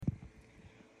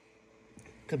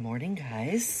Good morning,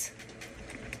 guys.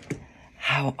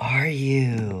 How are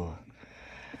you?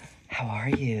 How are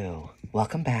you?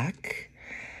 Welcome back.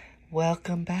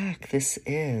 Welcome back. This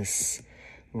is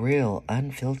Real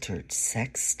Unfiltered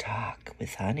Sex Talk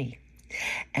with Honey.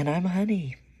 And I'm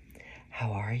Honey.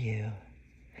 How are you?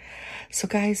 So,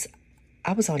 guys,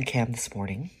 I was on cam this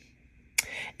morning.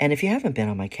 And if you haven't been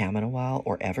on my cam in a while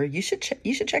or ever, you should check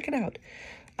it out.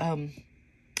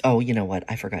 Oh, you know what?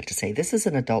 I forgot to say, this is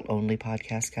an adult-only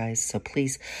podcast, guys. So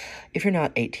please, if you're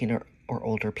not 18 or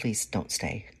older, please don't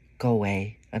stay. Go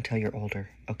away until you're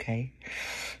older, okay?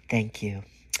 Thank you.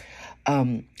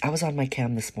 I was on my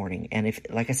cam this morning, and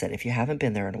like I said, if you haven't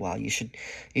been there in a while, you should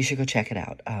go check it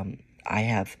out. I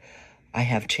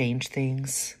have changed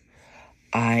things.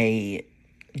 Due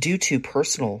to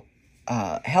personal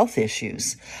health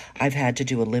issues, I've had to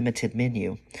do a limited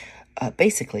menu.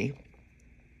 Basically,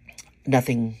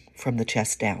 nothing from the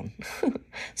chest down.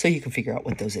 So you can figure out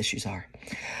what those issues are.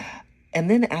 And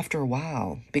then after a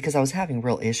while, because I was having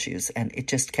real issues and it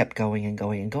just kept going and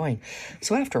going and going.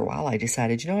 So after a while, I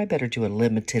decided, I better do a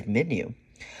limited menu.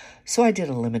 So I did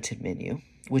a limited menu,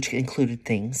 which included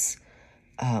things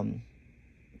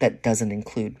that doesn't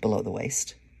include below the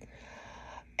waist.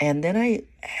 And then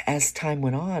as time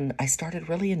went on, I started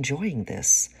really enjoying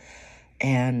this.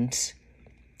 And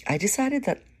I decided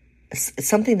that it's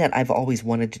something that I've always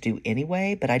wanted to do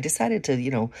anyway, but I decided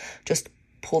to, just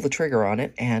pull the trigger on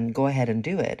it and go ahead and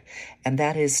do it. And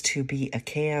that is to be a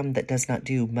cam that does not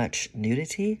do much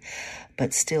nudity,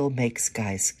 but still makes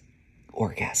guys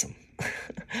orgasm.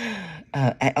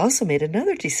 I also made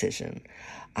another decision.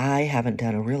 I haven't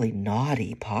done a really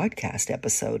naughty podcast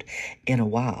episode in a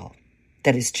while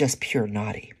that is just pure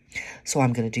naughty. So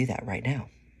I'm going to do that right now.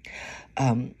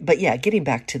 But yeah, getting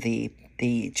back to the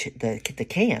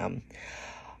cam,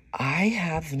 I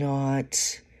have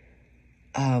not,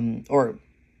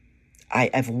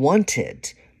 I've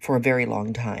wanted for a very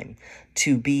long time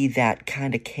to be that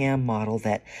kind of cam model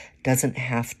that doesn't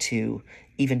have to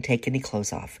even take any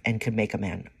clothes off and can make a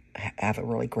man have a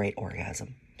really great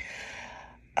orgasm.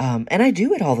 And I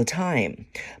do it all the time,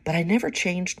 but I never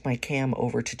changed my cam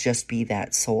over to just be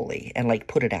that solely and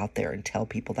put it out there and tell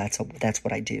people that's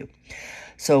what I do.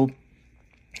 So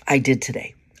I did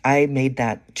today. I made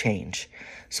that change.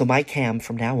 So my cam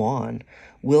from now on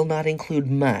will not include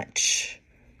much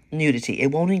nudity. It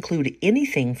won't include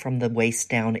anything from the waist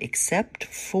down except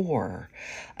for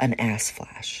an ass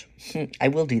flash. I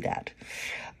will do that.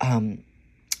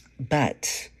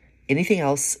 But anything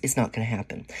else is not going to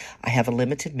happen. I have a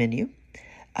limited menu.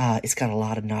 It's got a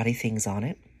lot of naughty things on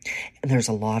it. And there's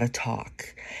a lot of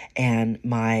talk. And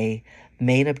my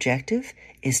main objective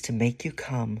is to make you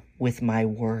come with my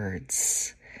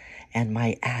words and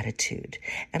my attitude.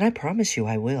 And I promise you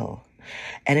I will.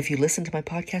 And if you listen to my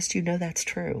podcast, you know that's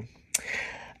true.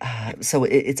 So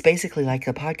it's basically like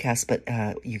a podcast, but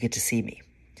you get to see me.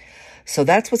 So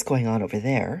that's what's going on over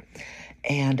there.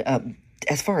 And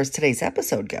as far as today's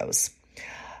episode goes,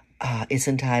 it's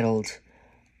entitled,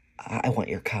 I Want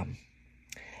Your Cum.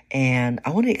 And I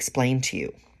want to explain to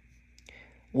you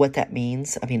what that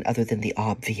means. I mean, other than the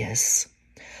obvious.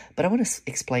 But I want to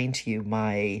explain to you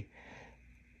my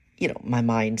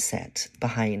mindset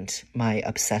behind my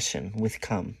obsession with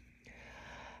cum.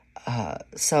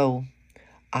 So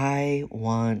I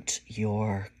want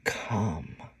your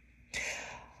cum.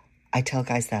 I tell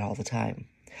guys that all the time.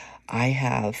 I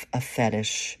have a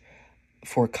fetish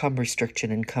for cum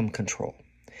restriction and cum control.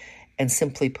 And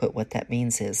simply put, what that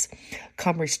means is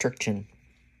cum restriction.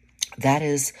 That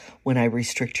is when I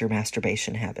restrict your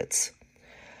masturbation habits.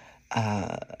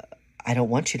 I don't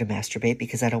want you to masturbate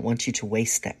because I don't want you to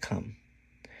waste that cum.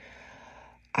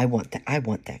 I want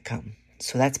that cum.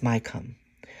 So that's my cum.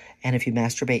 And if you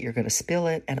masturbate, you're going to spill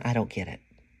it, and I don't get it.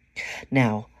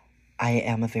 Now, I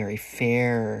am a very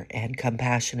fair and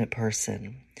compassionate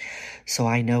person. So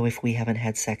I know if we haven't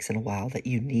had sex in a while that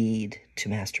you need to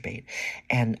masturbate.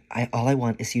 And all I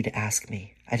want is you to ask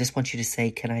me. I just want you to say,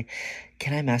 can I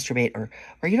masturbate?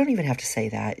 Or you don't even have to say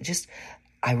that. Just,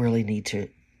 I really need to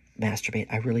masturbate.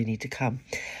 I really need to come.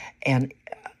 And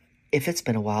if it's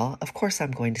been a while, of course I'm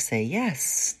going to say,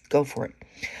 yes, go for it.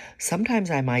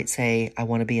 Sometimes I might say, I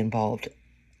want to be involved.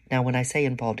 Now, when I say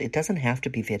involved, it doesn't have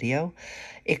to be video.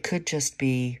 It could just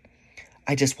be,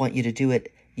 I just want you to do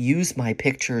it. Use my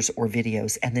pictures or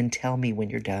videos and then tell me when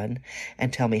you're done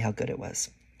and tell me how good it was.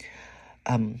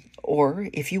 Or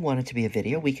if you want it to be a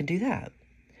video, we can do that.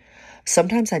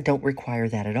 Sometimes I don't require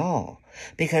that at all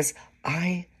because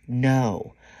I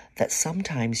know that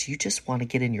sometimes you just want to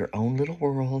get in your own little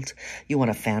world. You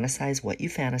want to fantasize what you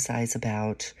fantasize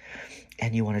about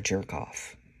and you want to jerk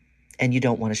off. and you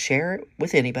don't want to share it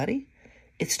with anybody.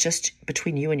 It's just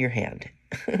between you and your hand,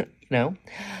 you know?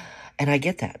 And I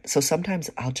get that. So sometimes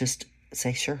I'll just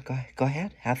say, sure, go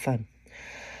ahead, have fun.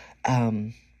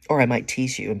 Or I might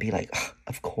tease you and be like, oh,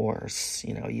 of course,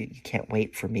 you can't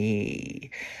wait for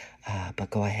me, but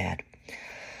go ahead.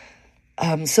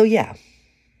 So yeah,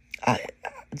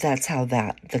 that's how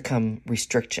the cum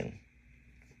restriction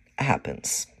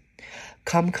happens.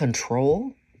 Cum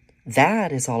control,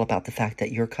 that is all about the fact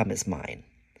that your cum is mine.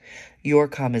 Your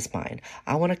cum is mine.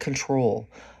 I want to control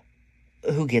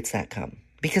who gets that cum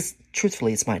because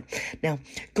truthfully, it's mine. Now,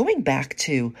 going back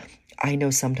to, I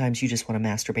know sometimes you just want to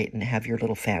masturbate and have your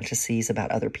little fantasies about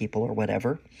other people or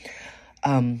whatever.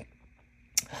 My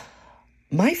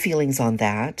feelings on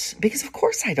that, because of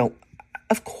course I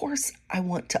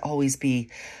want to always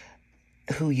be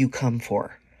who you come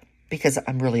for because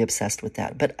I'm really obsessed with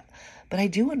that. But I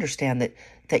do understand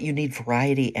that you need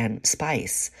variety and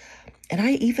spice. And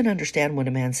I even understand when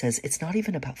a man says it's not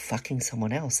even about fucking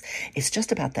someone else. It's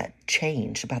just about that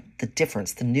change, about the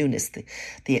difference, the newness,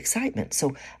 the excitement.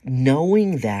 So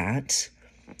knowing that,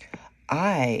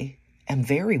 I am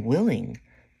very willing,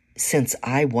 since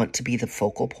I want to be the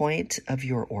focal point of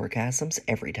your orgasms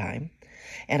every time,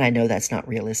 and I know that's not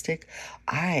realistic,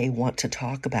 I want to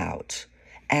talk about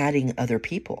adding other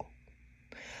people.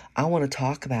 I want to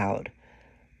talk about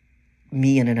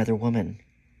me and another woman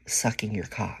sucking your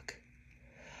cock.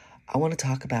 I want to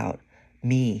talk about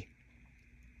me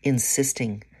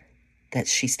insisting that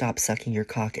she stop sucking your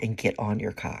cock and get on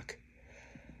your cock.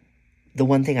 The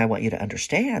one thing I want you to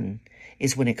understand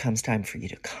is when it comes time for you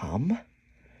to come,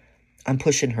 I'm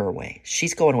pushing her away.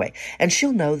 She's going away. And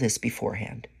she'll know this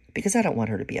beforehand because I don't want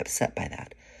her to be upset by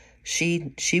that.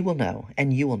 She will know,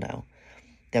 and you will know,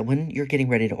 that when you're getting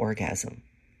ready to orgasm,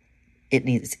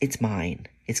 it's mine.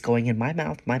 It's going in my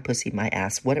mouth, my pussy, my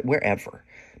ass, wherever,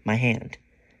 my hand.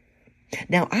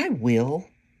 Now, I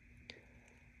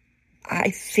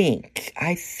think,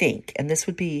 and this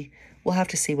would be, we'll have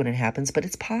to see when it happens, but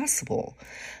it's possible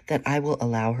that I will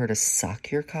allow her to suck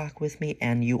your cock with me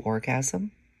and you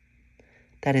orgasm.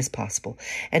 That is possible.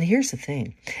 And here's the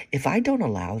thing. If I don't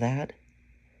allow that,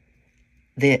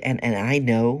 and I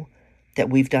know that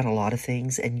we've done a lot of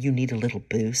things and you need a little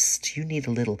boost, you need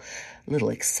a little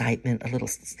excitement, a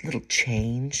little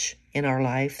change in our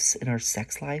lives, in our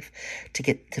sex life,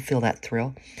 to feel that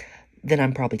thrill, then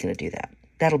I'm probably going to do that.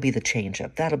 That'll be the change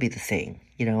up. That'll be the thing,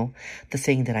 the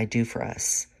thing that I do for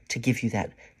us to give you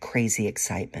that crazy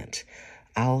excitement.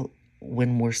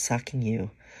 When we're sucking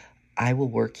you, I will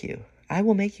work you. I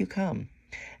will make you come,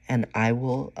 and I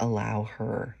will allow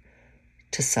her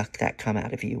to suck that cum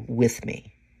out of you with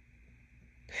me.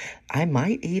 I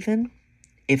might even,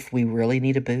 if we really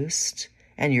need a boost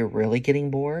and you're really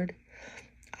getting bored,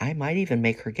 I might even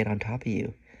make her get on top of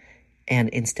you. And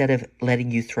instead of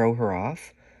letting you throw her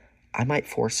off, I might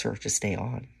force her to stay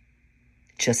on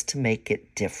just to make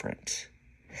it different.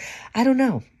 I don't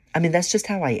know. I mean, that's just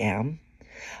how I am.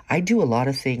 I do a lot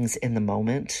of things in the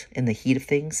moment, in the heat of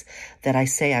things, that I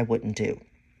say I wouldn't do.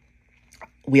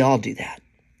 We all do that.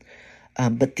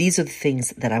 But these are the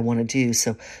things that I want to do.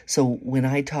 So when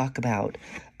I talk about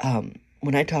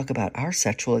our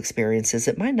sexual experiences,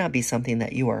 it might not be something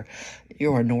that you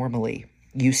are normally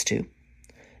used to,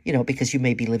 because you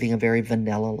may be living a very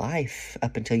vanilla life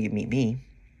up until you meet me,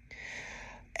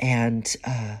 and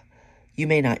you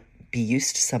may not be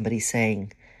used to somebody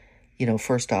saying,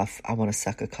 first off, I want to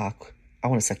suck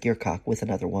your cock with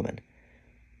another woman,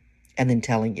 and then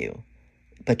telling you,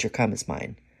 but your cum is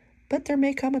mine. But there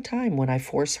may come a time when I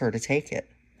force her to take it.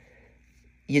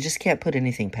 You just can't put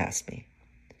anything past me.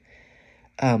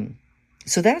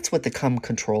 So that's what the cum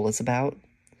control is about.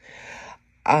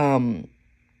 And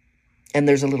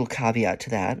there's a little caveat to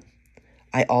that.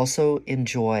 I also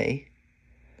enjoy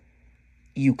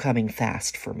you coming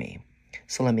fast for me.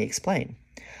 So let me explain.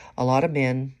 A lot of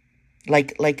men,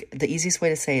 like the easiest way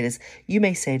to say it is, you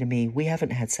may say to me, we haven't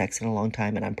had sex in a long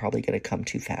time and I'm probably going to come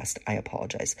too fast. I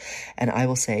apologize. And I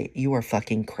will say, you are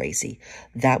fucking crazy.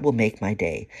 That will make my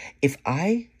day. If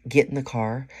I get in the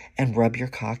car and rub your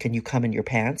cock and you come in your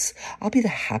pants, I'll be the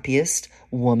happiest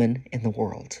woman in the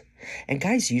world. And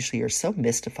guys usually are so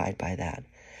mystified by that.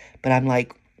 But I'm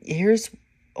like,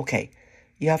 okay,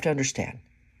 you have to understand.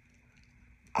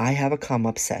 I have a cum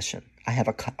obsession. I have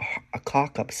a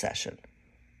cock obsession.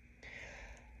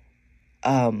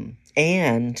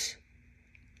 And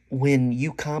when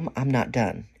you come, I'm not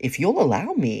done. If you'll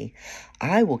allow me,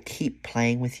 I will keep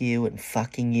playing with you and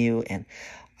fucking you, and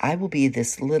I will be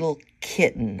this little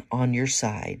kitten on your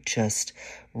side, just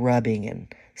rubbing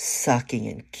and sucking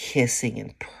and kissing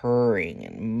and purring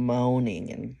and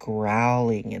moaning and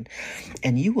growling,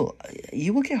 and you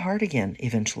will get hard again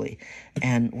eventually,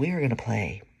 and we are going to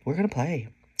play. We're going to play.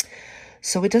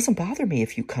 So it doesn't bother me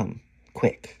if you come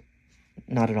quick.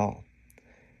 Not at all.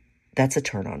 That's a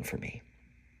turn on for me.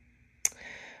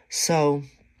 So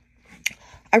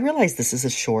I realize this is a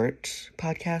short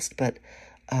podcast, but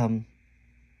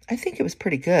I think it was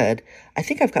pretty good. I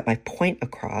think I've got my point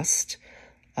across.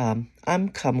 I'm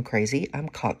cum crazy. I'm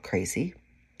cock crazy.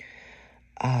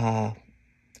 I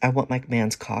want my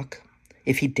man's cock.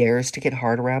 If he dares to get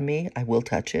hard around me, I will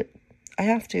touch it. I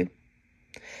have to.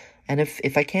 And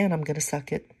if I can, I'm going to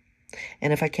suck it.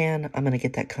 And if I can, I'm going to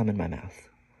get that cum in my mouth.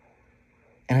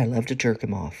 And I love to jerk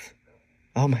him off.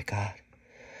 Oh my God.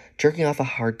 Jerking off a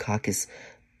hard cock is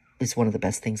one of the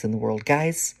best things in the world.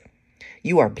 Guys,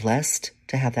 you are blessed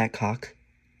to have that cock.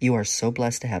 You are so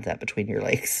blessed to have that between your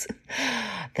legs.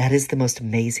 That is the most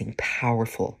amazing,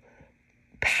 powerful,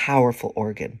 powerful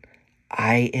organ.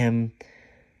 I am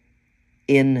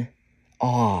in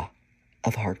awe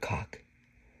of hard cock.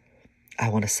 I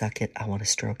want to suck it. I want to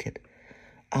stroke it.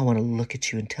 I want to look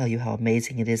at you and tell you how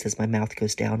amazing it is as my mouth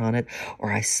goes down on it,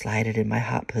 or I slide it in my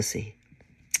hot pussy.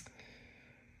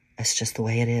 That's just the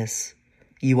way it is.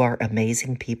 You are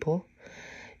amazing people.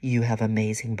 You have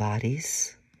amazing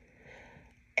bodies.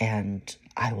 And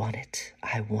I want it.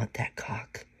 I want that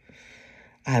cock.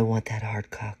 I want that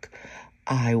hard cock.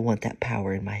 I want that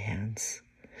power in my hands.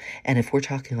 And if we're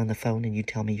talking on the phone and you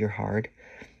tell me you're hard,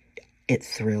 it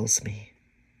thrills me.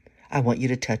 I want you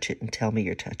to touch it and tell me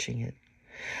you're touching it.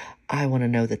 I want to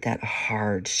know that that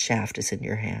hard shaft is in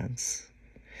your hands.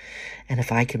 And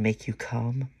if I can make you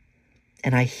come,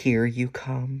 and I hear you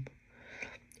come,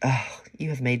 oh, you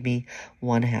have made me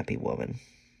one happy woman.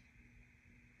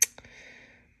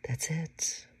 That's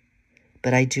it.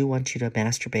 But I do want you to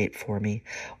masturbate for me,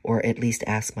 or at least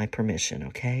ask my permission,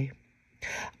 okay?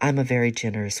 I'm a very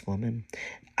generous woman.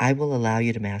 I will allow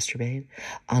you to masturbate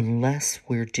unless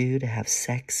we're due to have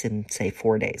sex in, say,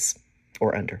 4 days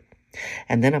or under.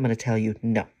 And then I'm going to tell you,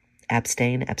 no,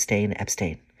 abstain, abstain,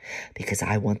 abstain, because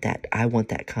I want that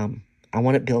cum. I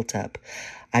want it built up.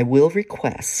 I will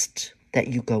request that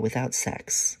you go without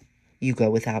sex. You go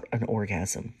without an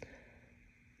orgasm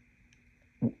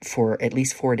for at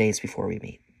least 4 days before we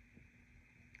meet.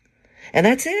 And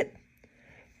that's it.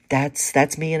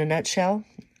 That's me in a nutshell,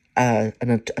 in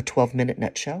a 12-minute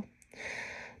nutshell.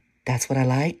 That's what I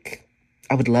like.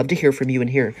 I would love to hear from you and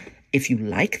hear if you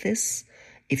like this,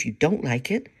 if you don't like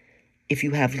it, if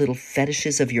you have little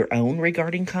fetishes of your own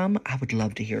regarding cum. I would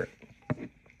love to hear it.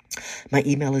 My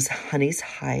email is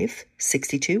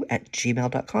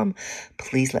honeyshive62@gmail.com.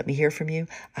 Please let me hear from you.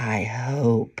 I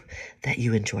hope that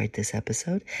you enjoyed this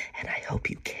episode, and I hope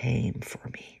you came for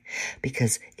me.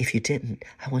 Because if you didn't,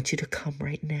 I want you to come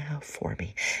right now for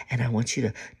me. And I want you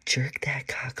to jerk that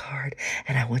cock hard,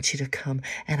 and I want you to come,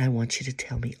 and I want you to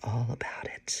tell me all about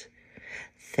it.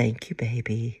 Thank you,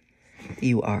 baby.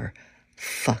 You are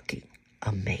fucking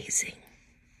amazing.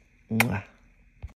 Mwah.